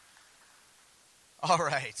All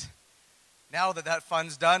right. Now that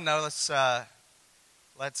fun's done, now let's pray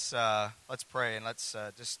and let's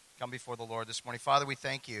just come before the Lord this morning. Father, we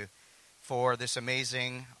thank you for this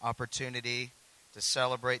amazing opportunity to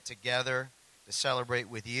celebrate together, to celebrate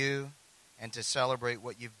with you, and to celebrate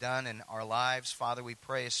what you've done in our lives. Father, we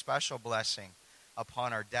pray a special blessing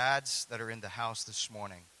upon our dads that are in the house this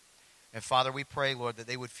morning. And Father, we pray, Lord, that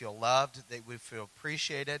they would feel loved, they would feel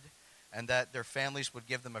appreciated, and that their families would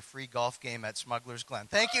give them a free golf game at Smuggler's Glen.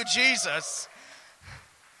 Thank you, Jesus.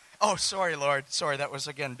 Oh, sorry, Lord. Sorry, that was,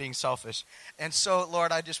 again, being selfish. And so,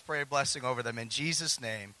 Lord, I just pray a blessing over them in Jesus'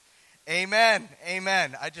 name. Amen.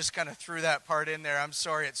 Amen. I just kind of threw that part in there. I'm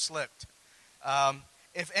sorry it slipped.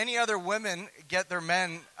 If any other women get their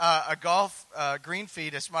men a golf green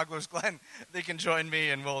fee at Smuggler's Glen, they can join me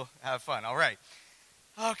and we'll have fun. All right.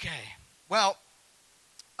 Okay. Well,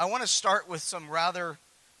 I want to start with some rather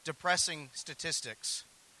depressing statistics.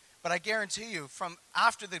 But I guarantee you, from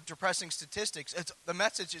after the depressing statistics, the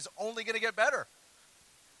message is only going to get better.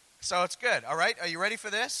 So it's good. All right? Are you ready for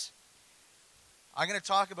this? I'm going to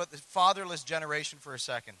talk about the fatherless generation for a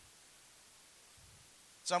second. In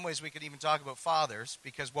some ways, we could even talk about fathers,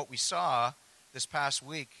 because what we saw this past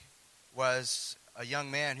week was a young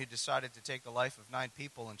man who decided to take the life of 9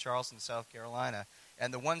 people in Charleston, South Carolina.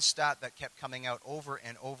 And the one stat that kept coming out over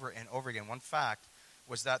and over and over again, one fact,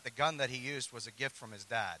 was that the gun that he used was a gift from his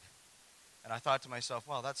dad. And I thought to myself,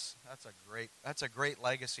 well, that's a great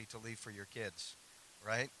legacy to leave for your kids,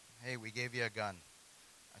 right? Hey, we gave you a gun.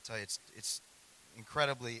 I tell you, it's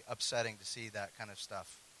incredibly upsetting to see that kind of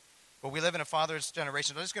stuff. But we live in a fatherless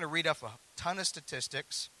generation. I'm just going to read off a ton of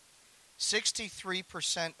statistics.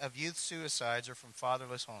 63% of youth suicides are from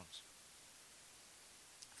fatherless homes.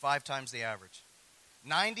 5 times the average.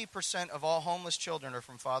 90% of all homeless children are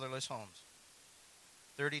from fatherless homes.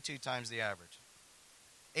 32 times the average.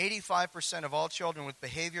 85% of all children with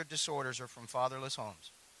behavior disorders are from fatherless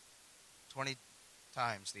homes. 20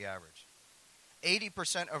 times the average.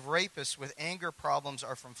 80% of rapists with anger problems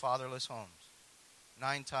are from fatherless homes.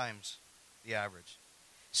 9 times the average.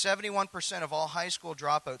 71% of all high school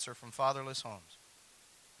dropouts are from fatherless homes.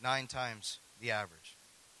 9 times the average.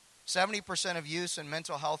 70% of youth in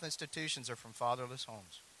mental health institutions are from fatherless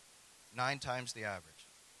homes. 9 times the average.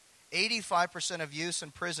 85% of youth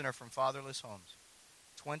in prison are from fatherless homes.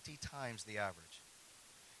 20 times the average.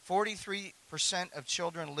 43% of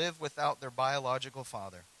children live without their biological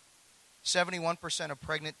father. 71% of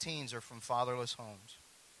pregnant teens are from fatherless homes.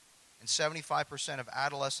 And 75% of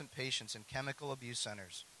adolescent patients in chemical abuse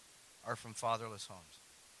centers are from fatherless homes.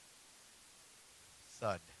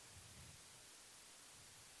 Thud.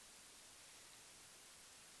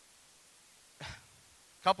 A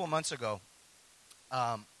couple of months ago,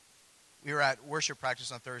 we were at worship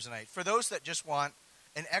practice on Thursday night. For those that just want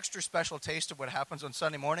an extra special taste of what happens on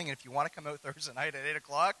Sunday morning, and if you want to come out Thursday night at 8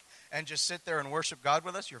 o'clock and just sit there and worship God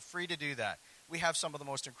with us, you're free to do that. We have some of the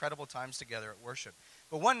most incredible times together at worship.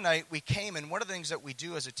 But one night we came, and one of the things that we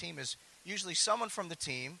do as a team is usually someone from the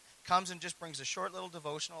team comes and just brings a short little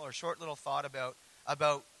devotional or a short little thought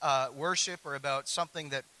about worship or about something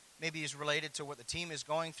that maybe is related to what the team is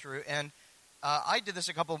going through. And I did this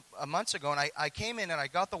a couple of months ago, and I came in and I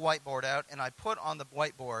got the whiteboard out, and I put on the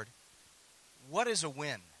whiteboard, what is a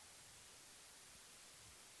win?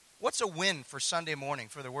 What's a win for Sunday morning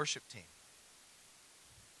for the worship team?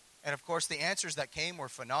 And of course, the answers that came were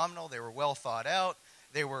phenomenal. They were well thought out.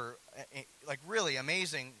 They were like really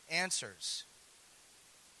amazing answers.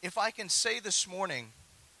 If I can say this morning,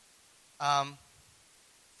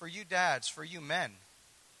 for you dads, for you men,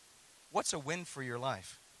 what's a win for your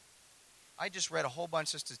life? I just read a whole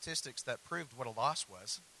bunch of statistics that proved what a loss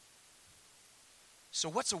was. So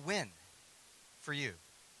what's a win for you?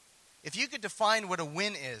 If you could define what a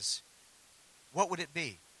win is, what would it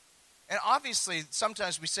be? And obviously,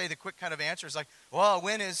 sometimes we say the quick kind of answer is like, well, a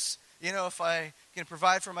win is, if I can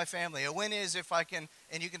provide for my family. A win is if I can,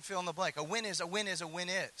 and you can fill in the blank. A win is.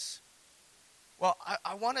 Well,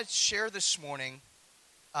 I want to share this morning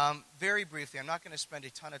very briefly. I'm not going to spend a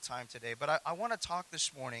ton of time today, but I want to talk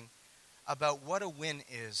this morning about what a win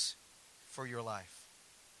is for your life.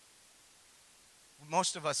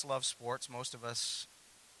 Most of us love sports. Most of us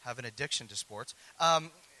have an addiction to sports.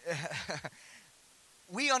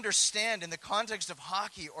 We understand in the context of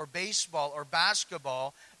hockey or baseball or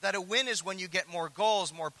basketball that a win is when you get more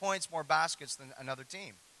goals, more points, more baskets than another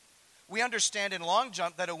team. We understand in long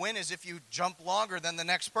jump that a win is if you jump longer than the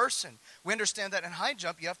next person. We understand that in high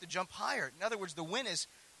jump you have to jump higher. In other words, the win is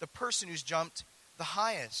the person who's jumped the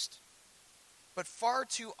highest. But far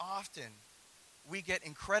too often, we get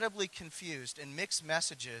incredibly confused and mixed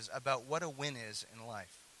messages about what a win is in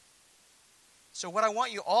life. So what I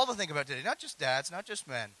want you all to think about today, not just dads, not just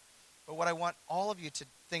men, but what I want all of you to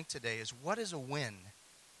think today is, what is a win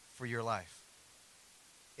for your life?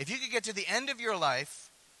 If you could get to the end of your life,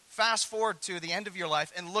 fast forward to the end of your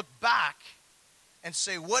life, and look back and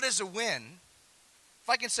say, what is a win? If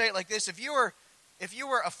I can say it like this, if you were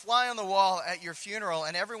a fly on the wall at your funeral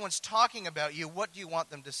and everyone's talking about you, what do you want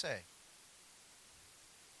them to say?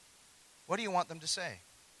 What do you want them to say?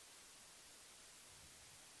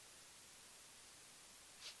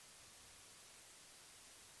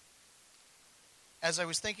 As I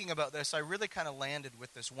was thinking about this, I really kind of landed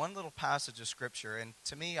with this one little passage of Scripture. And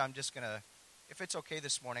to me, I'm just going to, if it's okay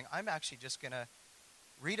this morning, I'm actually just going to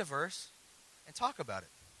read a verse and talk about it.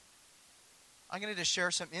 I'm going to just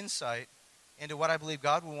share some insight into what I believe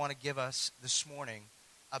God will want to give us this morning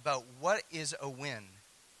about what is a win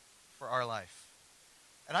for our life.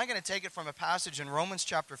 And I'm going to take it from a passage in Romans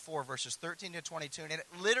chapter 4, verses 13 to 22. And it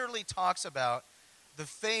literally talks about the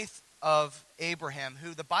faith of Abraham,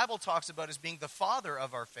 who the Bible talks about as being the father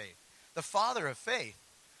of our faith, the father of faith.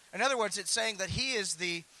 In other words, it's saying that he is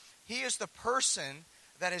the person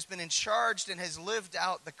that has been in charge and has lived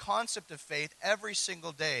out the concept of faith every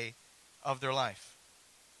single day of their life.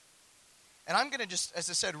 And I'm going to just, as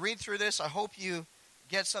I said, read through this. I hope you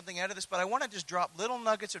get something out of this, but I want to just drop little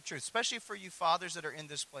nuggets of truth, especially for you fathers that are in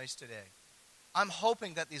this place today. I'm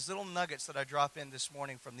hoping that these little nuggets that I drop in this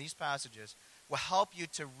morning from these passages will help you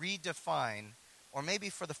to redefine, or maybe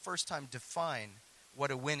for the first time define, what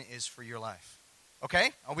a win is for your life.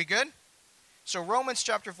 Okay? Are we good? So Romans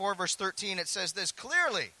chapter 4, verse 13, it says this,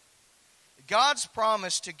 clearly, God's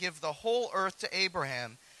promise to give the whole earth to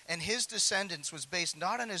Abraham and his descendants was based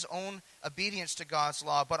not on his own obedience to God's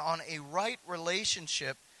law, but on a right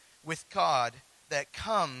relationship with God that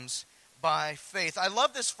comes by faith. I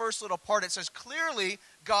love this first little part. It says, clearly,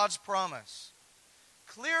 God's promise.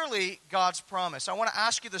 Clearly, God's promise. I want to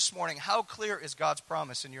ask you this morning, how clear is God's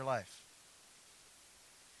promise in your life?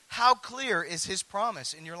 How clear is his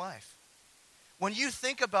promise in your life? When you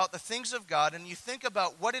think about the things of God and you think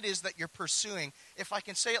about what it is that you're pursuing, if I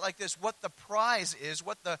can say it like this, what the prize is,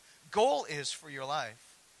 what the goal is for your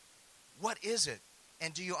life, what is it?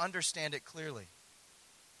 And do you understand it clearly?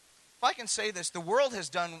 If I can say this, the world has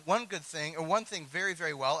done one good thing, or one thing very,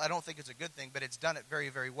 very well. I don't think it's a good thing, but it's done it very,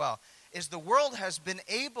 very well. Is the world has been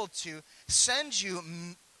able to send you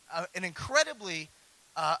an incredibly,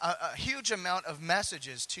 a huge amount of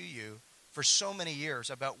messages to you for so many years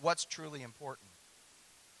about what's truly important.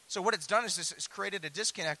 So what it's done is it's created a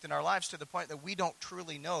disconnect in our lives to the point that we don't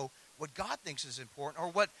truly know what God thinks is important or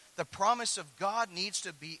what the promise of God needs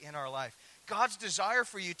to be in our life. God's desire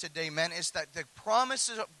for you today, men, is that the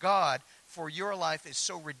promises of God for your life is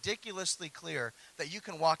so ridiculously clear that you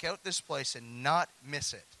can walk out this place and not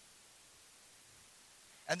miss it.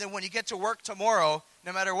 And then when you get to work tomorrow,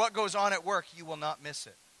 no matter what goes on at work, you will not miss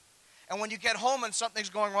it. And when you get home and something's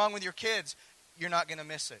going wrong with your kids, you're not going to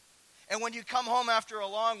miss it. And when you come home after a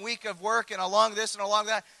long week of work and along this and along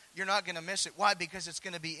that, you're not going to miss it. Why? Because it's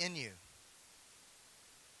going to be in you.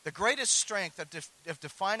 The greatest strength of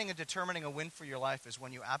defining and determining a win for your life is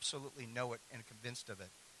when you absolutely know it and are convinced of it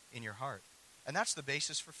in your heart. And that's the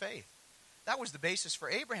basis for faith. That was the basis for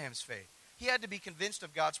Abraham's faith. He had to be convinced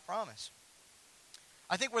of God's promise.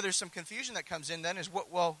 I think where there's some confusion that comes in then is,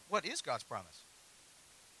 what is God's promise?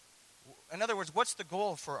 In other words, what's the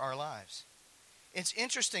goal for our lives? It's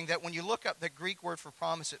interesting that when you look up the Greek word for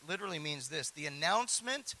promise, it literally means this: the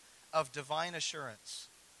announcement of divine assurance.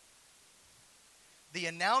 The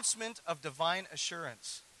announcement of divine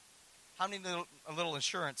assurance. How many need a little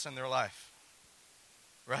assurance in their life?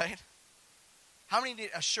 Right? How many need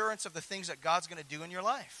assurance of the things that God's going to do in your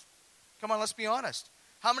life? Come on, let's be honest.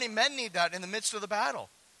 How many men need that in the midst of the battle?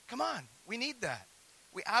 Come on, we need that.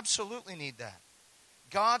 We absolutely need that.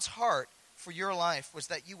 God's heart for your life was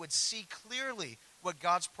that you would see clearly what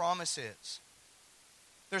God's promise is.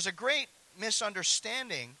 There's a great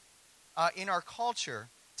misunderstanding in our culture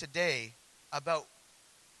today about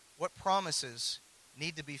what promises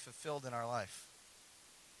need to be fulfilled in our life.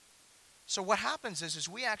 So what happens is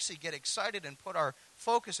we actually get excited and put our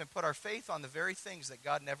focus and put our faith on the very things that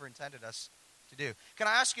God never intended us to do. Can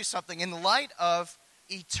I ask you something? In light of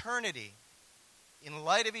eternity,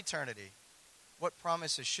 what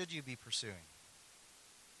promises should you be pursuing?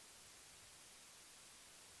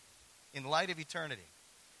 In light of eternity.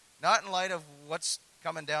 Not in light of what's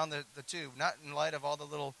coming down the tube. Not in light of all the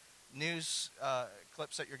little news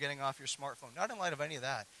clips that you're getting off your smartphone. Not in light of any of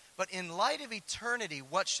that. But in light of eternity,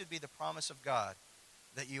 what should be the promise of God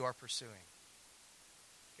that you are pursuing?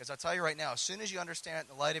 Because I'll tell you right now, as soon as you understand it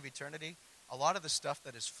in the light of eternity, a lot of the stuff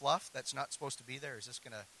that is fluff, that's not supposed to be there, is just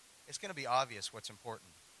it's going to be obvious what's important.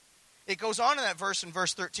 It goes on in that verse, in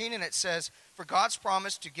verse 13, and it says, "For God's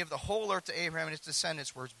promise to give the whole earth to Abraham and his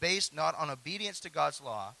descendants was based not on obedience to God's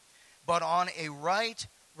law, but on a right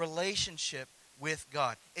relationship with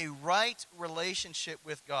God." A right relationship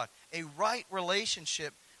with God. A right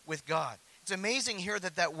relationship with God. It's amazing here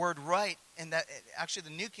that word right, and that actually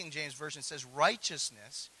the New King James Version says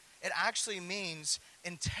righteousness. It actually means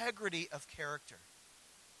integrity of character.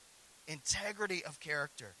 Integrity of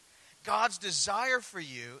character. God's desire for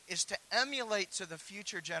you is to emulate to the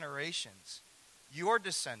future generations, your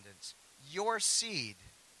descendants, your seed,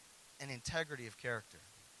 an integrity of character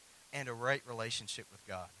and a right relationship with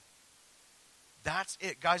God. That's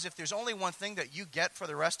it. Guys, if there's only one thing that you get for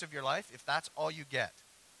the rest of your life, if that's all you get,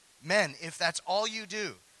 men, if that's all you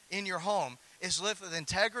do in your home is live with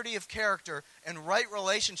integrity of character and right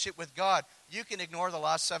relationship with God, you can ignore the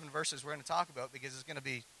last 7 verses we're going to talk about because it's going to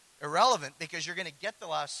be irrelevant, because you're going to get the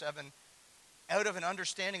last 7 out of an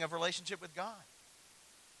understanding of relationship with God.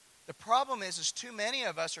 The problem is too many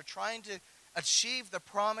of us are trying to achieve the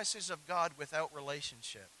promises of God without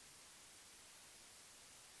relationship.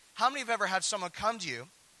 How many have ever had someone come to you,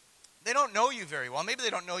 they don't know you very well, maybe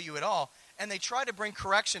they don't know you at all, and they try to bring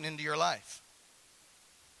correction into your life?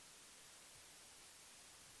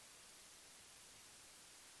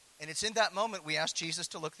 And it's in that moment we ask Jesus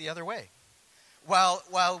to look the other way.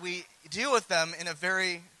 While we deal with them in a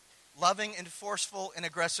very loving and forceful and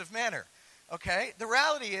aggressive manner. Okay? The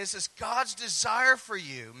reality is God's desire for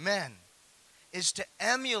you, men, is to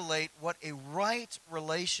emulate what a right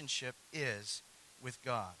relationship is with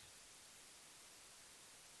God.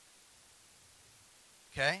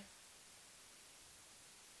 Okay?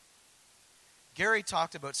 Gary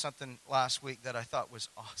talked about something last week that I thought was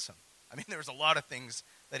awesome. I mean, there was a lot of things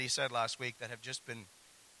that he said last week that have just been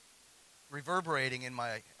reverberating in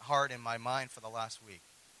my heart and my mind for the last week.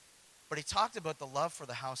 But he talked about the love for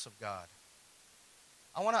the house of God.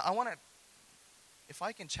 I want to, if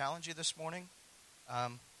I can challenge you this morning,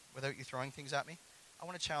 without you throwing things at me, I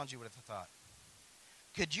want to challenge you with a thought.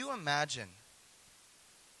 Could you imagine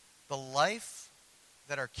the life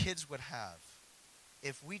that our kids would have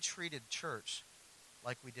if we treated church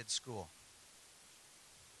like we did school?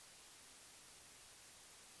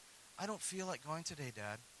 I don't feel like going today,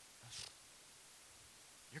 Dad.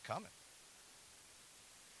 You're coming.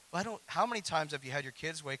 Well, how many times have you had your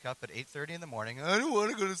kids wake up at 8:30 in the morning? I don't want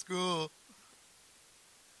to go to school.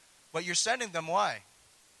 But you're sending them, why?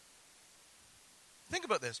 Think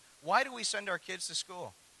about this. Why do we send our kids to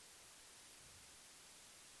school?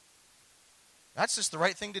 That's just the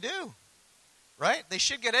right thing to do, right? They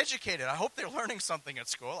should get educated. I hope they're learning something at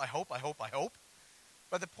school. I hope.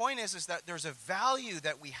 But the point is that there's a value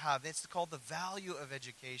that we have. It's called the value of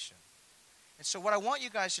education. And so what I want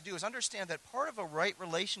you guys to do is understand that part of a right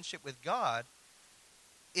relationship with God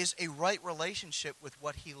is a right relationship with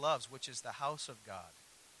what he loves, which is the house of God.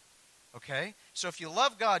 Okay? So if you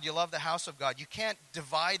love God, you love the house of God. You can't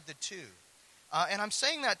divide the two. And I'm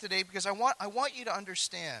saying that today because I want you to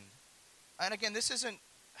understand. And again, this isn't,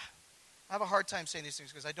 I have a hard time saying these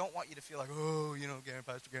things because I don't want you to feel like, again,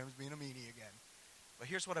 Pastor Graham's being a meanie again. But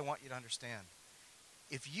here's what I want you to understand.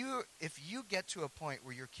 If you get to a point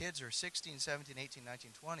where your kids are 16, 17, 18,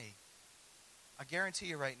 19, 20, I guarantee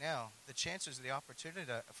you right now, the chances of the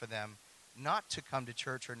opportunity for them not to come to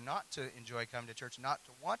church or not to enjoy coming to church, not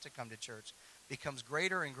to want to come to church, becomes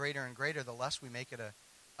greater and greater and greater the less we make it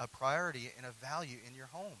a priority and a value in your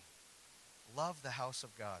home. Love the house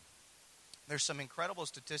of God. There's some incredible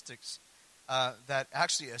statistics that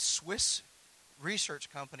actually a Swiss research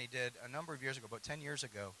company did a number of years ago, about 10 years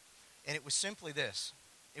ago, and it was simply this.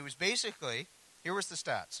 It was basically, here was the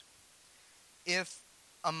stats. If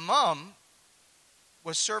a mom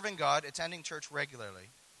was serving God, attending church regularly,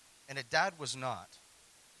 and a dad was not,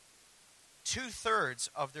 2/3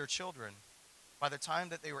 of their children, by the time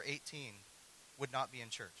that they were 18, would not be in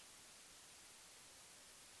church.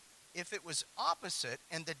 If it was opposite,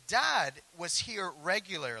 and the dad was here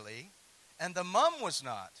regularly, and the mom was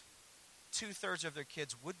not, 2/3 of their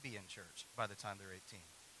kids would be in church by the time they're 18.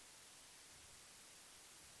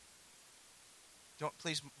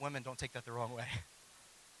 Please, women, don't take that the wrong way.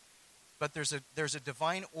 But there's a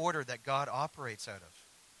divine order that God operates out of.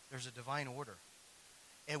 There's a divine order.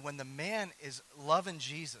 And when the man is loving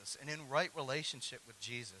Jesus and in right relationship with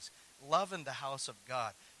Jesus, loving the house of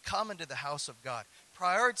God, coming to the house of God,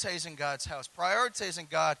 prioritizing God's house, prioritizing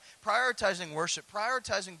God, prioritizing worship,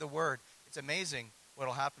 prioritizing the word, it's amazing what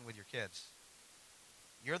will happen with your kids.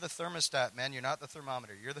 You're the thermostat, man. You're not the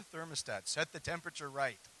thermometer. You're the thermostat. Set the temperature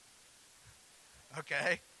right.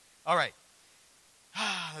 Okay? All right.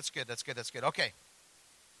 That's good. Okay.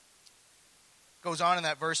 Goes on in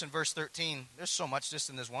that verse, in verse 13. There's so much just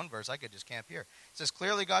in this one verse, I could just camp here. It says,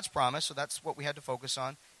 clearly God's promise, so that's what we had to focus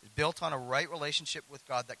on, is built on a right relationship with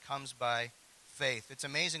God that comes by faith. It's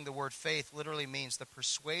amazing the word faith literally means the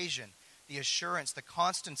persuasion, the assurance, the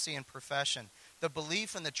constancy in profession, the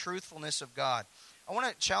belief in the truthfulness of God. I want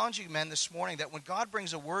to challenge you, men, this morning that when God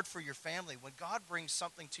brings a word for your family, when God brings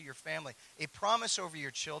something to your family, a promise over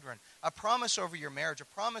your children, a promise over your marriage, a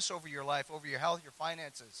promise over your life, over your health, your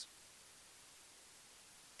finances,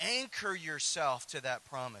 anchor yourself to that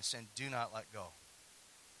promise and do not let go.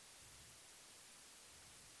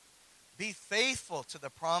 Be faithful to the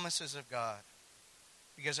promises of God,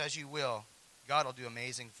 because as you will, God will do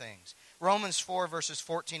amazing things. Romans 4 verses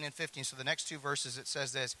 14 and 15, so the next two verses, it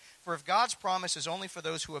says this: for if God's promise is only for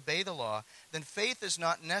those who obey the law, then faith is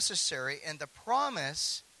not necessary and the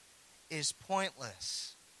promise is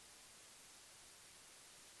pointless.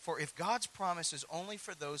 For if God's promise is only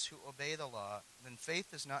for those who obey the law, then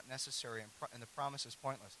faith is not necessary and the promise is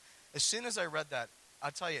pointless. As soon as I read that,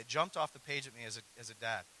 I'll tell you, it jumped off the page at me as a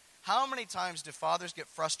dad. How many times do fathers get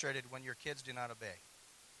frustrated when your kids do not obey?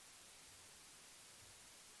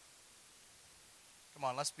 Come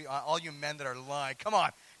on, let's be honest. All you men that are lying. Come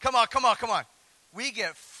on. We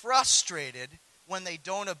get frustrated when they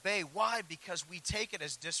don't obey. Why? Because we take it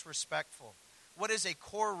as disrespectful. What is a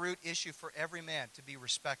core root issue for every man? To be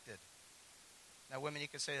respected. Now, women, you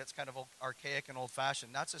could say that's kind of archaic and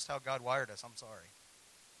old-fashioned. That's just how God wired us. I'm sorry.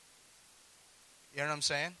 You know what I'm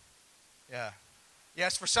saying? Yeah.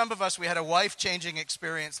 Yes, for some of us, we had a life-changing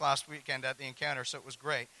experience last weekend at the encounter, so it was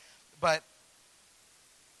great. But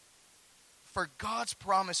for God's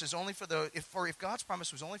promise is only for those. If God's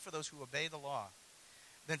promise was only for those who obey the law,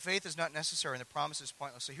 then faith is not necessary and the promise is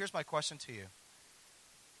pointless. So here's my question to you: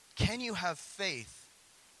 can you have faith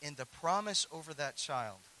in the promise over that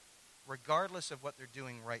child, regardless of what they're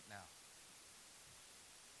doing right now?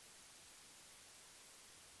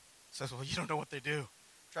 Says, well, you don't know what they do.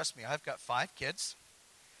 Trust me, I've got 5 kids.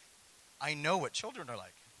 I know what children are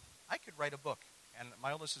like. I could write a book, and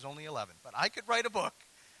my oldest is only 11, but I could write a book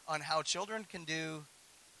on how children can do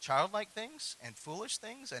childlike things and foolish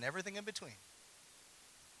things and everything in between.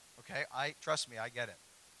 Okay, trust me, I get it.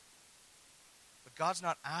 But God's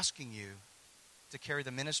not asking you to carry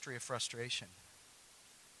the ministry of frustration.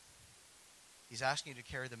 He's asking you to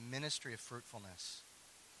carry the ministry of fruitfulness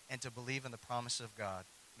and to believe in the promise of God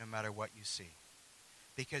no matter what you see.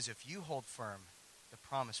 Because if you hold firm, the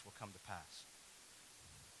promise will come to pass.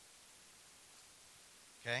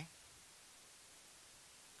 Okay?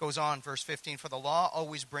 Goes on, verse 15, for the law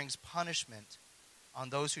always brings punishment on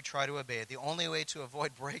those who try to obey it. The only way to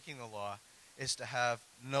avoid breaking the law is to have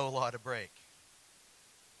no law to break.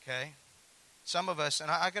 Okay? Some of us, and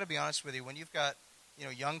I got to be honest with you, when you've got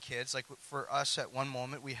young kids, like for us at one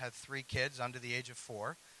moment, we had 3 kids under the age of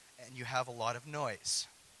 4, and you have a lot of noise.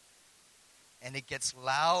 And it gets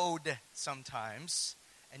loud sometimes,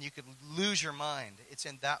 and you could lose your mind. It's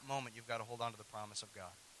in that moment you've got to hold on to the promise of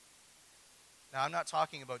God. Now, I'm not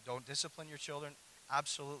talking about don't discipline your children.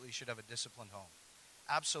 Absolutely should have a disciplined home.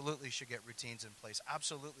 Absolutely should get routines in place.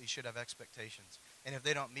 Absolutely should have expectations. And if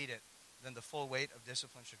they don't meet it, then the full weight of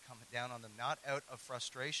discipline should come down on them, not out of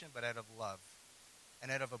frustration, but out of love.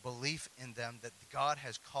 And out of a belief in them that God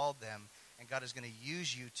has called them, and God is going to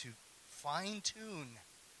use you to fine-tune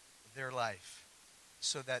their life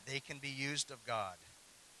so that they can be used of God.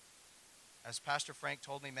 As Pastor Frank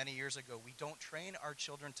told me many years ago, we don't train our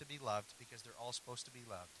children to be loved because they're all supposed to be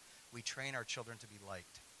loved. We train our children to be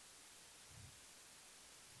liked.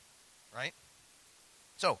 Right?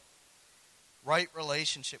 So, right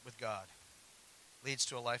relationship with God leads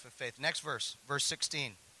to a life of faith. Next verse, verse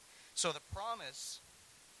 16. So the promise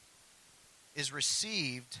is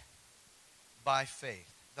received by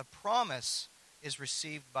faith. The promise is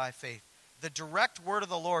received by faith. The direct word of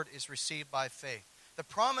the Lord is received by faith. The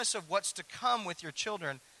promise of what's to come with your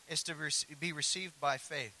children is to be received by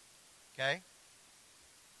faith. Okay?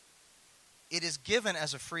 It is given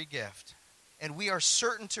as a free gift, and we are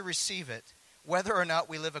certain to receive it, whether or not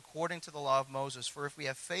we live according to the law of Moses. For if we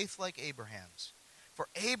have faith like Abraham's, for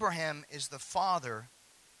Abraham is the father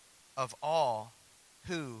of all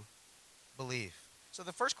who believe. So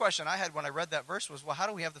the first question I had when I read that verse was, well, how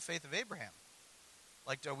do we have the faith of Abraham?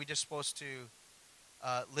 Like, are we just supposed to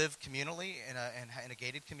live communally in a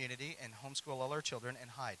gated community and homeschool all our children and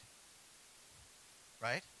hide?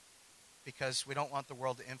 Right? Because we don't want the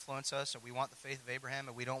world to influence us, and we want the faith of Abraham,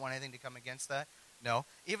 and we don't want anything to come against that? No.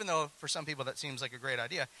 Even though for some people that seems like a great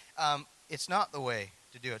idea, it's not the way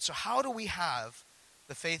to do it. So how do we have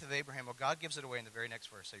the faith of Abraham? Well, God gives it away in the very next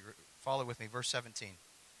verse. So follow with me, verse 17.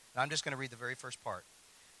 And I'm just going to read the very first part.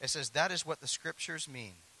 It says, that is what the scriptures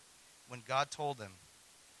mean when God told him,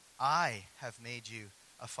 I have made you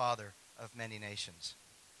a father of many nations.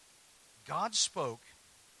 God spoke,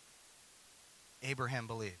 Abraham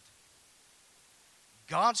believed.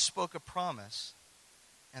 God spoke a promise,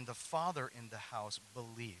 and the father in the house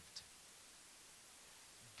believed.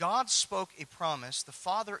 God spoke a promise. The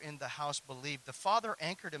father in the house believed. The father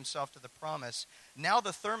anchored himself to the promise. Now the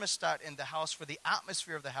thermostat in the house for the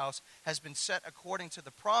atmosphere of the house has been set according to the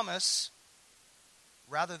promise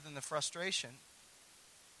rather than the frustration.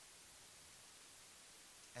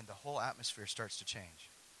 And the whole atmosphere starts to change.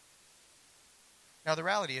 Now the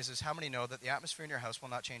reality is how many know that the atmosphere in your house will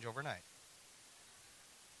not change overnight?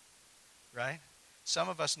 Right? Some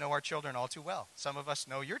of us know our children all too well. Some of us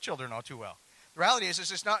know your children all too well. The reality is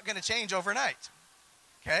it's not going to change overnight.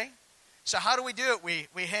 Okay? So how do we do it?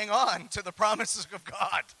 We hang on to the promises of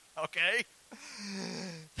God. Okay?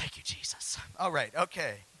 Thank you, Jesus. All right,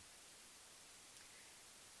 okay.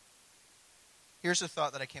 Here's the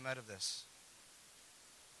thought that I came out of this.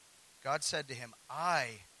 God said to him, I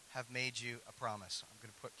have made you a promise. I'm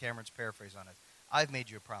going to put Cameron's paraphrase on it. I've made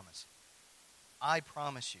you a promise. I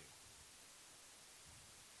promise you.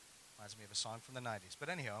 Reminds me of a song from the 90s. But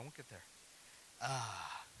anyhow, I won't get there.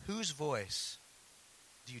 Whose voice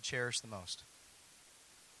do you cherish the most?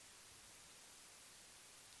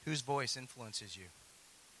 Whose voice influences you?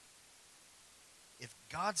 If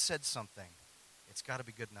God said something, it's got to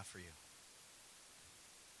be good enough for you.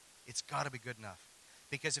 It's got to be good enough.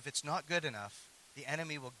 Because if it's not good enough, the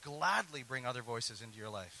enemy will gladly bring other voices into your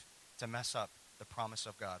life to mess up the promise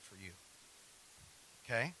of God for you.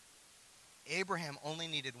 Okay? Abraham only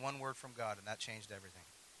needed one word from God, and that changed everything.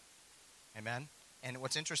 Amen? And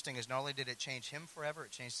what's interesting is not only did it change him forever,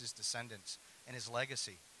 it changed his descendants and his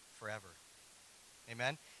legacy forever.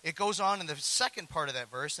 Amen? It goes on in the second part of that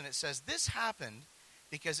verse, and it says, this happened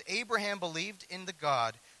because Abraham believed in the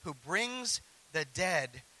God who brings the dead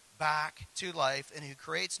back to life and who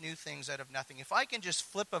creates new things out of nothing. If I can just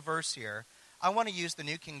flip a verse here, I want to use the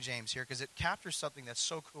New King James here because it captures something that's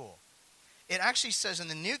so cool. It actually says in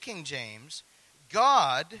the New King James,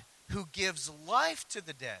 God who gives life to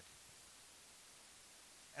the dead.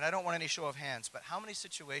 And I don't want any show of hands, but how many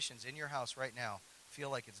situations in your house right now feel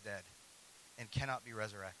like it's dead and cannot be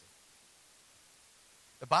resurrected?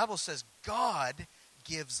 The Bible says God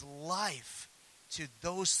gives life to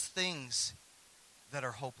those things that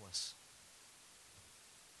are hopeless.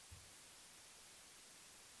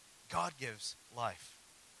 God gives life.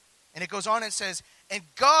 And it goes on and says, and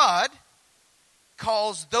God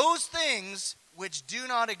calls those things which do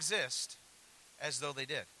not exist as though they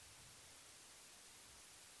did.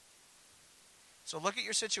 So look at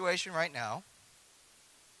your situation right now.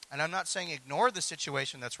 And I'm not saying ignore the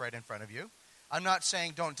situation that's right in front of you. I'm not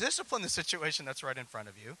saying don't discipline the situation that's right in front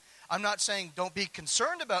of you. I'm not saying don't be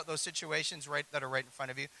concerned about those situations that are right in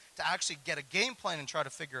front of you to actually get a game plan and try to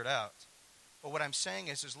figure it out. But what I'm saying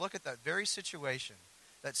is look at that very situation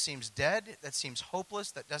that seems dead, that seems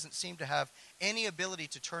hopeless, that doesn't seem to have any ability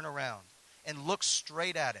to turn around, and look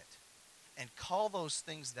straight at it and call those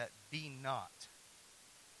things that be not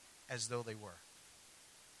as though they were.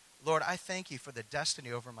 Lord, I thank you for the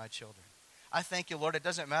destiny over my children. I thank you, Lord, it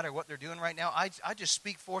doesn't matter what they're doing right now. I just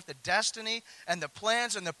speak forth the destiny and the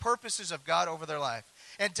plans and the purposes of God over their life.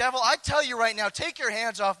 And devil, I tell you right now, take your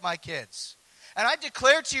hands off my kids. And I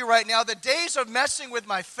declare to you right now, the days of messing with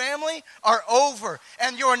my family are over,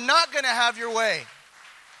 and you're not going to have your way.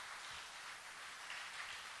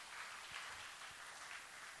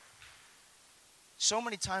 So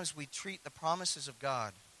many times we treat the promises of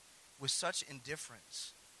God with such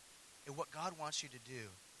indifference. And what God wants you to do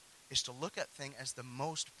is to look at things as the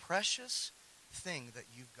most precious thing that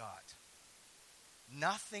you've got.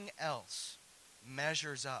 Nothing else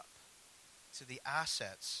measures up to the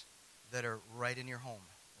assets that are right in your home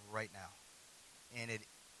right now. And it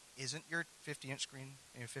isn't your 50-inch screen,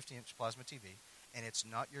 your 50-inch plasma TV, and it's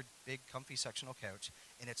not your big comfy sectional couch,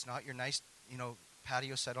 and it's not your nice,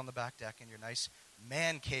 patio set on the back deck and your nice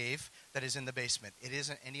man cave that is in the basement. It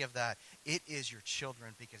isn't any of that. It is your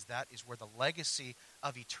children, because that is where the legacy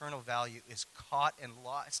of eternal value is caught and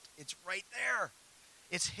lost. It's right there.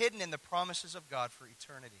 It's hidden in the promises of God for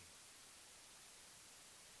eternity.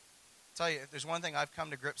 I'll tell you, if there's one thing I've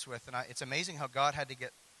come to grips with, and it's amazing how God had to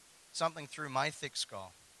get something through my thick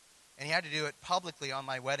skull. And he had to do it publicly on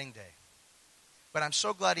my wedding day. But I'm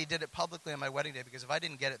so glad he did it publicly on my wedding day, because if I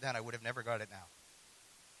didn't get it then, I would have never got it now.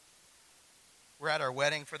 We're at our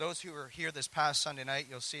wedding. For those who were here this past Sunday night,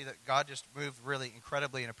 you'll see that God just moved really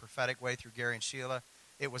incredibly in a prophetic way through Gary and Sheila.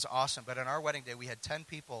 It was awesome. But on our wedding day, we had 10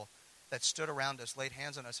 people that stood around us, laid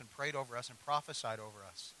hands on us, and prayed over us and prophesied over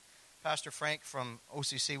us. Pastor Frank from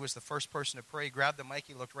OCC was the first person to pray. He grabbed the mic,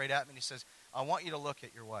 he looked right at me, and he says, I want you to look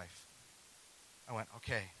at your wife. I went,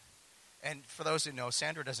 okay. And for those who know,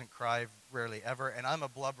 Sandra doesn't cry rarely ever, and I'm a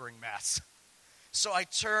blubbering mess. So I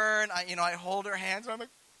turn, I hold her hands, and I'm like,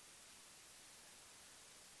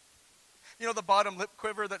 the bottom lip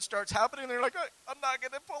quiver that starts happening. They're like, I'm not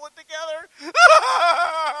going to pull it together.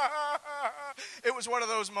 It was one of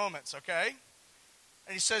those moments, okay?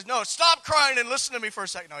 And he says, no, stop crying and listen to me for a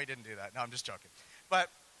second. No, he didn't do that. No, I'm just joking. But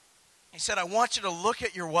he said, I want you to look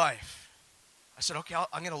at your wife. I said, okay,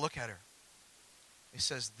 I'm going to look at her. He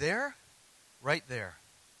says, there, right there,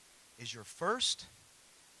 is your first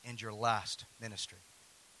and your last ministry.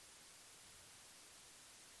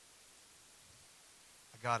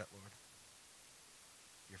 I got it, Lord.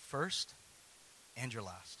 Your first and your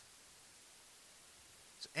last.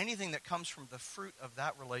 So anything that comes from the fruit of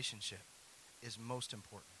that relationship is most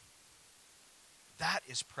important. That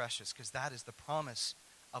is precious because that is the promise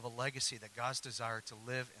of a legacy that God's desire to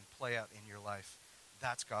live and play out in your life.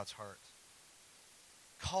 That's God's heart.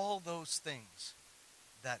 Call those things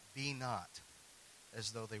that be not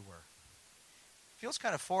as though they were. It feels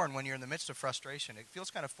kind of foreign when you're in the midst of frustration. It feels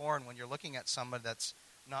kind of foreign when you're looking at someone that's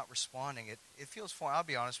not responding. It feels foreign. I'll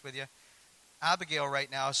be honest with you. Abigail right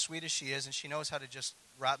now, as sweet as she is, and she knows how to just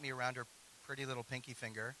wrap me around her pretty little pinky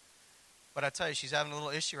finger. But I tell you, she's having a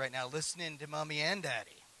little issue right now listening to Mommy and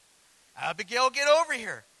Daddy. Abigail, get over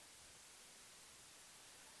here.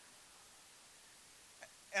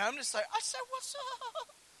 And I'm just like, I said, what's up?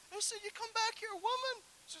 I said, you come back here, woman.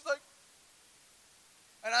 She's like,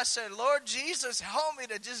 and I said, Lord Jesus, help me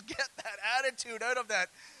to just get that attitude out of that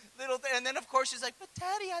little thing. And then, of course, she's like, but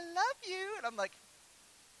Daddy, I love you. And I'm like,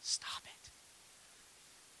 stop it.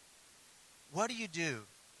 What do you do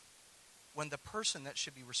when the person that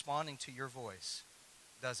should be responding to your voice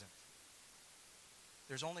doesn't?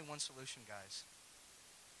 There's only one solution, guys,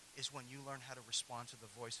 is when you learn how to respond to the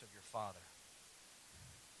voice of your Father.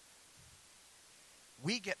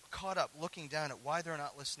 We get caught up looking down at why they're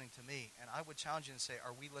not listening to me. And I would challenge you and say,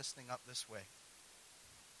 are we listening up this way?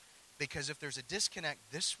 Because if there's a disconnect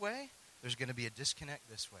this way, there's going to be a disconnect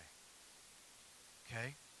this way.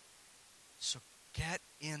 Okay? So get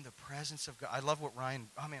in the presence of God. I love what Ryan,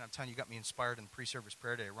 I'm telling you, got me inspired in pre-service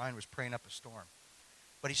prayer day. Ryan was praying up a storm.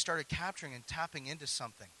 But he started capturing and tapping into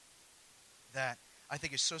something that I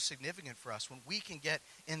think is so significant for us. When we can get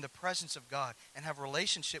in the presence of God and have a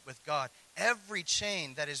relationship with God, every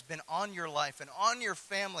chain that has been on your life and on your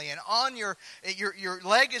family and on your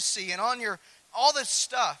legacy and on all this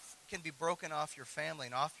stuff can be broken off your family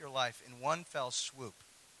and off your life in one fell swoop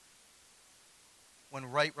when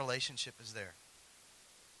right relationship is there.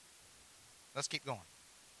 Let's keep going.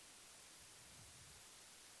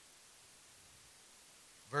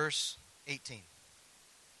 Verse 18.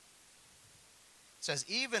 It says,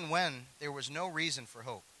 even when there was no reason for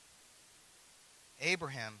hope,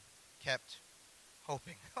 Abraham kept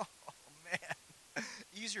hoping. Oh, man.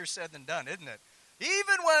 Easier said than done, isn't it?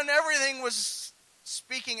 Even when everything was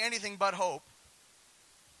speaking anything but hope,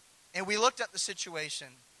 and we looked at the situation,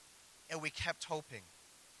 and we kept hoping.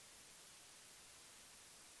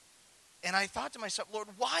 And I thought to myself, Lord,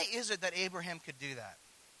 why is it that Abraham could do that?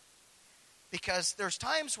 Because there's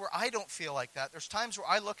times where I don't feel like that. There's times where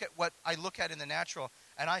I look at what I look at in the natural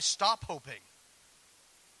and I stop hoping.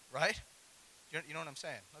 Right? You know what I'm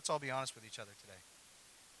saying? Let's all be honest with each other today.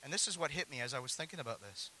 And this is what hit me as I was thinking about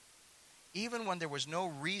this. Even when there was no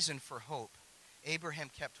reason for hope, Abraham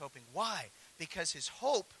kept hoping. Why? Because his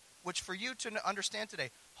hope, which for you to understand today,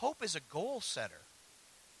 hope is a goal setter.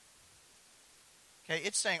 Okay,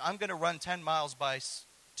 it's saying I'm going to run 10 miles by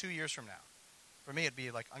 2 years from now. For me, it'd be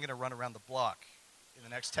like, I'm going to run around the block in the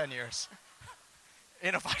next 10 years.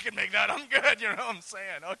 And if I can make that, I'm good. You know what I'm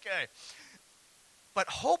saying? Okay. But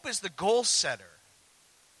hope is the goal setter.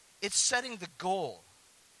 It's setting the goal.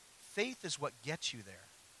 Faith is what gets you there.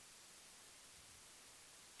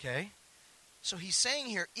 Okay? So he's saying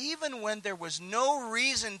here, even when there was no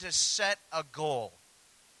reason to set a goal,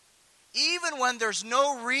 even when there's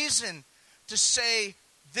no reason to say,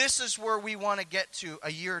 this is where we want to get to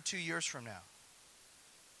a year or 2 years from now.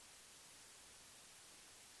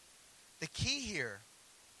 The key here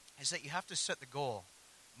is that you have to set the goal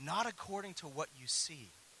not according to what you see,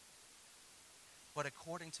 but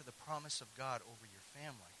according to the promise of God over your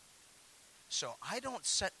family. So I don't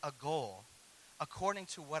set a goal according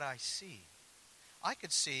to what I see. I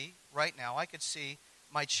could see, right now,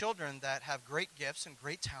 my children that have great gifts and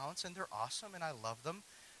great talents, and they're awesome, and I love them,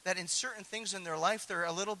 that in certain things in their life, they're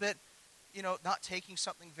a little bit, not taking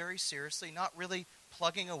something very seriously, not really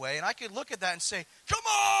plugging away, and I could look at that and say, come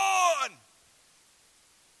on!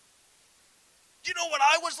 Do you know what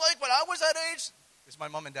I was like when I was that age? Is my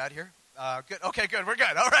mom and dad here? Good. Okay, good. We're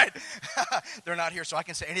good. All right. They're not here, so I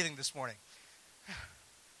can say anything this morning.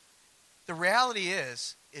 The reality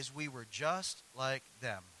is we were just like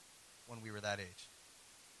them when we were that age.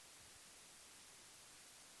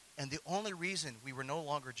 And the only reason we were no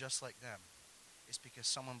longer just like them is because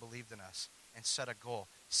someone believed in us and set a goal,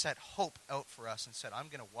 set hope out for us and said, I'm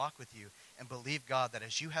going to walk with you and believe, God, that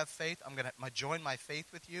as you have faith, I'm going to join my faith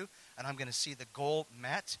with you, and I'm going to see the goal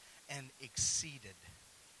met and exceeded.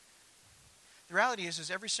 The reality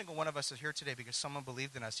is every single one of us is here today because someone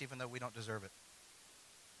believed in us even though we don't deserve it.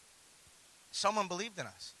 Someone believed in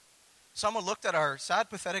us. Someone looked at our sad,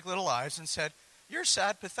 pathetic little lives and said, you're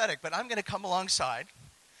sad, pathetic, but I'm going to come alongside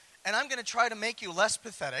and I'm going to try to make you less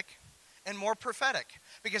pathetic and more prophetic,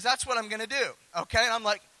 because that's what I'm going to do, okay? And I'm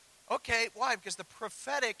like, okay, why? Because the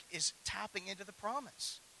prophetic is tapping into the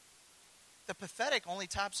promise. The pathetic only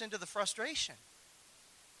taps into the frustration.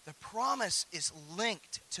 The promise is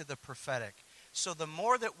linked to the prophetic. So the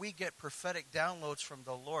more that we get prophetic downloads from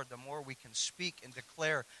the Lord, the more we can speak and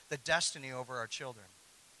declare the destiny over our children.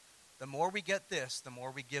 The more we get this, the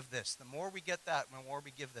more we give this. The more we get that, the more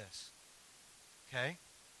we give this. Okay?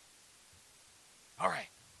 All right.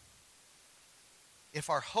 If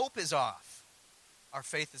our hope is off, our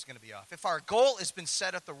faith is going to be off. If our goal has been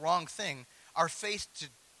set at the wrong thing, our faith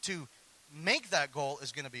to make that goal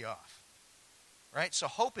is going to be off. Right? So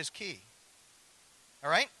hope is key. All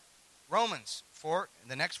right? Romans 4, in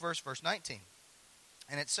the next verse, verse 19.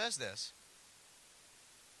 And it says this,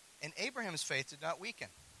 and Abraham's faith did not weaken.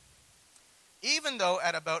 Even though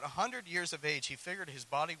at about 100 years of age, he figured his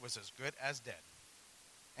body was as good as dead.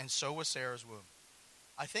 And so was Sarah's womb.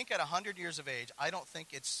 I think at 100 years of age, I don't think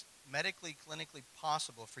it's medically, clinically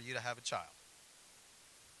possible for you to have a child.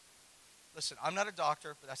 Listen, I'm not a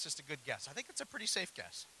doctor, but that's just a good guess. I think it's a pretty safe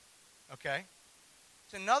guess. Okay?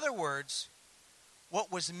 So in other words,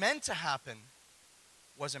 what was meant to happen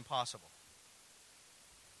was impossible.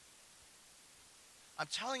 I'm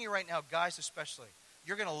telling you right now, guys especially,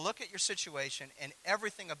 you're going to look at your situation and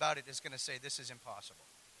everything about it is going to say this is impossible.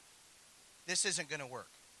 This isn't going to work.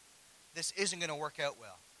 This isn't going to work out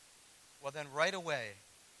well. Well, then right away,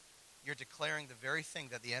 you're declaring the very thing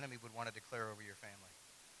that the enemy would want to declare over your family.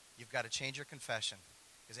 You've got to change your confession,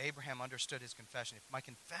 because Abraham understood his confession. If my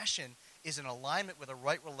confession is in alignment with a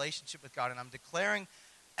right relationship with God, and I'm declaring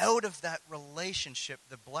out of that relationship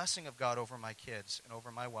the blessing of God over my kids and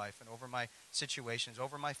over my wife and over my situations,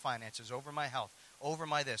 over my finances, over my health, over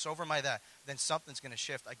my this, over my that, then something's going to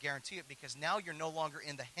shift. I guarantee it, because now you're no longer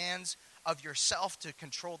in the hands of yourself to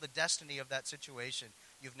control the destiny of that situation.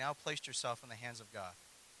 You've now placed yourself in the hands of God.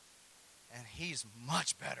 And he's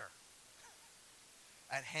much better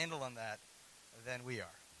at handling that than we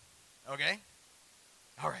are. Okay?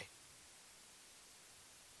 All right.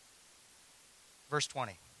 Verse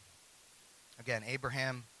 20. Again,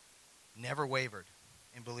 Abraham never wavered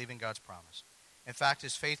in believing God's promise. In fact,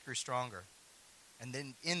 his faith grew stronger. And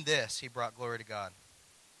then in this, he brought glory to God.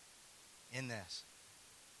 In this.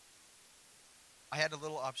 I had a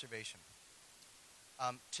little observation.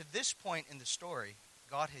 To this point in the story,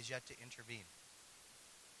 God has yet to intervene.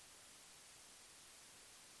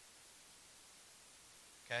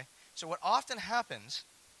 Okay? So what often happens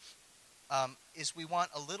is we want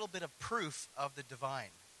a little bit of proof of the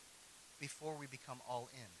divine before we become all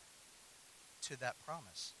in to that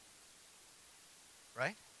promise.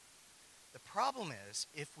 Right? The problem is,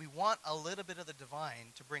 if we want a little bit of the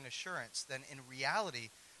divine to bring assurance, then in reality,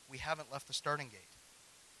 we haven't left the starting gate.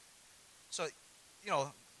 So,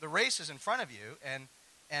 the race is in front of you,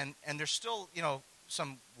 and there's still,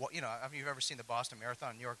 some, I don't know if you've ever seen the Boston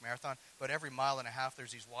Marathon, New York Marathon, but every mile and a half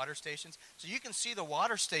there's these water stations. So you can see the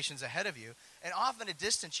water stations ahead of you, and off in a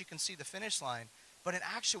distance you can see the finish line. But in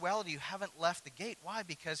actuality, you haven't left the gate. Why?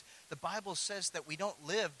 Because the Bible says that we don't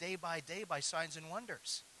live day by signs and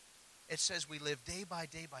wonders. It says we live day by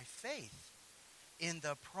faith in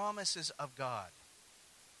the promises of God.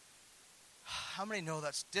 How many know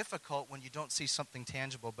that's difficult when you don't see something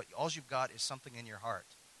tangible, but all you've got is something in your heart?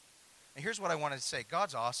 And here's what I wanted to say.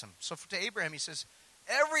 God's awesome. So to Abraham, he says,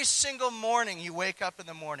 every single morning you wake up in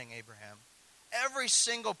the morning, Abraham, every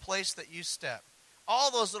single place that you step,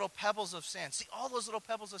 all those little pebbles of sand. See all those little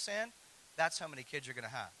pebbles of sand? That's how many kids you're going to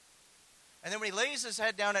have. And then when he lays his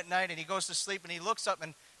head down at night and he goes to sleep and he looks up,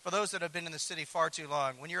 and for those that have been in the city far too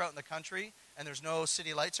long, when you're out in the country and there's no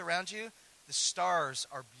city lights around you, the stars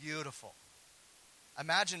are beautiful.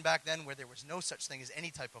 Imagine back then where there was no such thing as any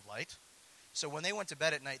type of light. So when they went to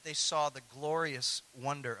bed at night, they saw the glorious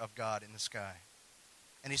wonder of God in the sky.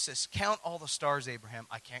 And he says, count all the stars, Abraham.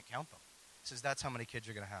 I can't count them. He says, that's how many kids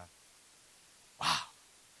you're going to have. Wow.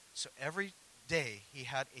 So every day he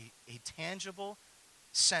had a tangible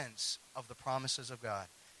sense of the promises of God.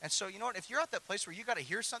 And so, you know what? If you're at that place where you got to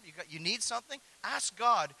hear something, you need something, ask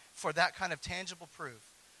God for that kind of tangible proof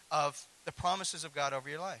of the promises of God over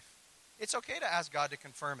your life. It's okay to ask God to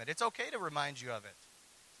confirm it. It's okay to remind you of it.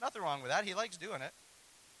 There's nothing wrong with that. He likes doing it.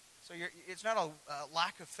 So it's not a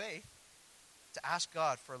lack of faith to ask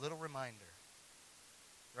God for a little reminder.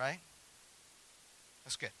 Right?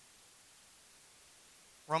 That's good.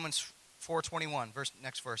 Romans 4:21,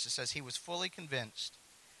 next verse, it says, he was fully convinced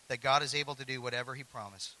that God is able to do whatever he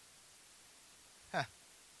promised.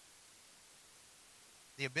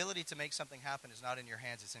 The ability to make something happen is not in your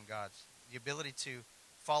hands, it's in God's. The ability to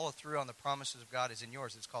follow through on the promises of God is in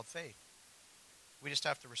yours. It's called faith. We just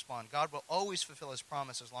have to respond. God will always fulfill his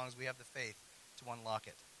promise as long as we have the faith to unlock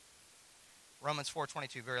it. Romans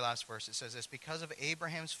 4:22, very last verse, it says this, because of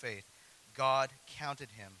Abraham's faith, God counted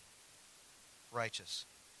him righteous.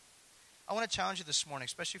 I want to challenge you this morning,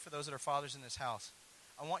 especially for those that are fathers in this house.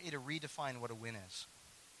 I want you to redefine what a win is.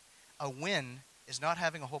 A win is not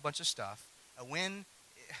having a whole bunch of stuff. A win,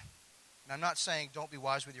 and I'm not saying don't be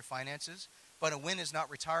wise with your finances, but a win is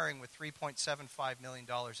not retiring with $3.75 million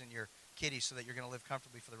in your kitty so that you're going to live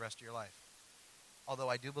comfortably for the rest of your life. Although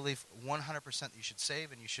I do believe 100% that you should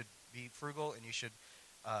save and you should be frugal and you should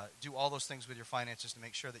do all those things with your finances to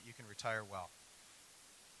make sure that you can retire well.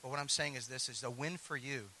 But what I'm saying is this, is a win for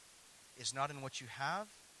you is not in what you have.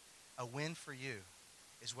 A win for you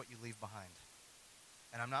is what you leave behind.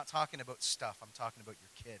 And I'm not talking about stuff. I'm talking about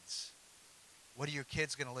your kids. What are your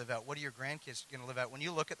kids going to live out? What are your grandkids going to live out? When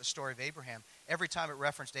you look at the story of Abraham, every time it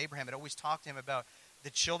referenced Abraham, it always talked to him about the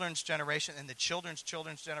children's generation and the children's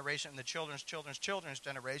children's generation and the children's children's children's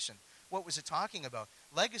generation. What was it talking about?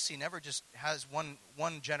 Legacy never just has one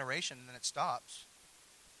generation and then it stops.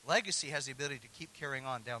 Legacy has the ability to keep carrying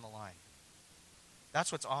on down the line.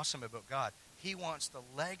 That's what's awesome about God. He wants the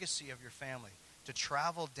legacy of your family to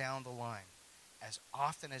travel down the line as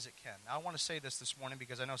often as it can. Now, I want to say this morning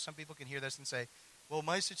because I know some people can hear this and say, well,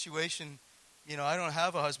 my situation, I don't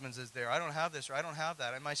have a husband that's there. I don't have this or I don't have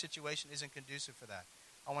that. And my situation isn't conducive for that.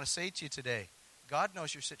 I want to say to you today, God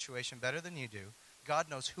knows your situation better than you do. God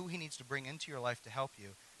knows who he needs to bring into your life to help you,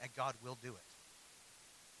 and God will do it.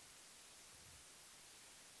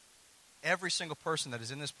 Every single person that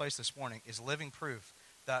is in this place this morning is living proof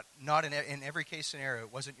that not in every case scenario,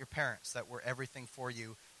 it wasn't your parents that were everything for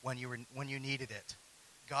you when you needed it.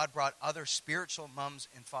 God brought other spiritual mums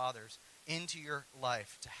and fathers into your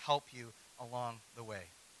life to help you along the way.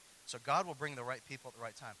 So God will bring the right people at the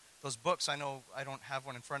right time. Those books, I know I don't have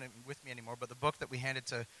one in front of me with me anymore, but the book that we handed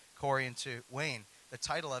to Corey and to Wayne, the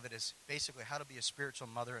title of it is basically How to Be a Spiritual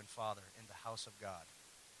Mother and Father in the House of God.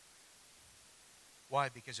 Why?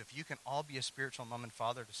 Because if you can all be a spiritual mom and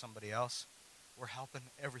father to somebody else, we're helping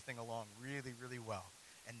everything along really, really well.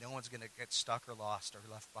 And no one's going to get stuck or lost or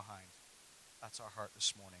left behind. That's our heart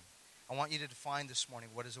this morning. I want you to define this morning,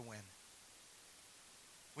 what is a win?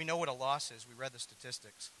 We know what a loss is. We read the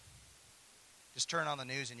statistics. Just turn on the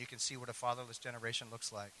news and you can see what a fatherless generation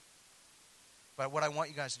looks like. But what I want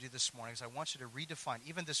you guys to do this morning is I want you to redefine,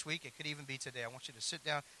 even this week, it could even be today. I want you to sit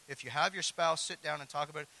down. If you have your spouse, sit down and talk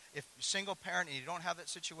about it. If you're a single parent and you don't have that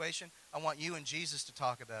situation, I want you and Jesus to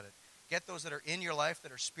talk about it. Get those that are in your life,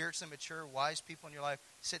 that are spiritually mature, wise people in your life,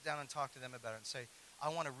 sit down and talk to them about it and say, I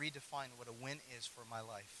want to redefine what a win is for my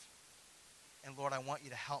life. And Lord, I want you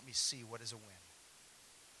to help me see what is a win.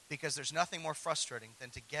 Because there's nothing more frustrating than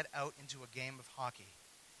to get out into a game of hockey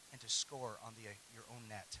and to score on your own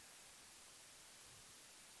net.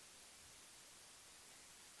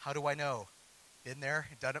 How do I know? Been there,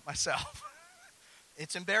 done it myself.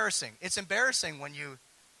 It's embarrassing. It's embarrassing when you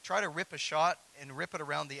try to rip a shot and rip it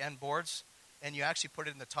around the end boards and you actually put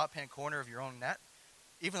it in the top-hand corner of your own net,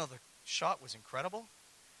 even though the shot was incredible.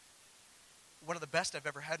 One of the best I've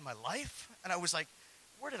ever had in my life. And I was like,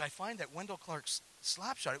 where did I find that Wendell Clark's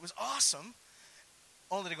slap shot? It was awesome,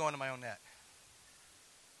 only to go into my own net.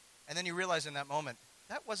 And then you realize in that moment,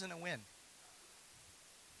 that wasn't a win.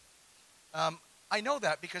 I know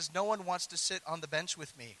that because no one wants to sit on the bench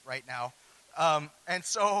with me right now. And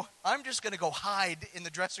so I'm just going to go hide in the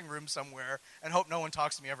dressing room somewhere and hope no one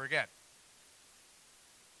talks to me ever again.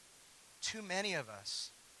 Too many of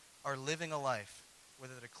us are living a life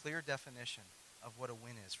without a clear definition of what a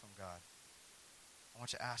win is from God. I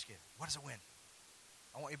want you to ask you, what is a win?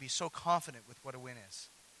 I want you to be so confident with what a win is.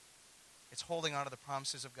 It's holding on to the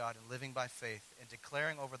promises of God and living by faith and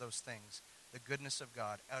declaring over those things the goodness of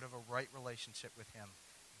God out of a right relationship with him.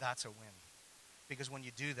 That's a win. Because when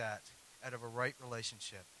you do that, out of a right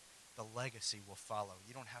relationship, the legacy will follow.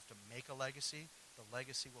 You don't have to make a legacy. The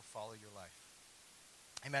legacy will follow your life.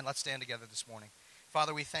 Amen. Let's stand together this morning.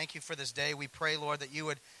 Father, we thank you for this day. We pray, Lord, that you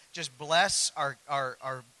would just bless our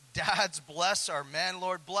dads, bless our men,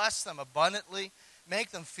 Lord. Bless them abundantly.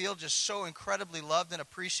 Make them feel just so incredibly loved and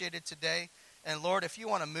appreciated today. And, Lord, if you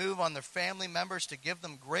want to move on their family members to give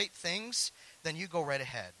them great things, then you go right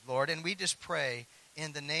ahead, Lord. And we just pray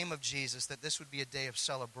in the name of Jesus that this would be a day of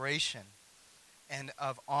celebration and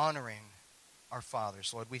of honoring our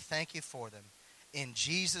fathers, Lord. We thank you for them. In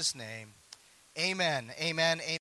Jesus' name, amen. Amen. Amen.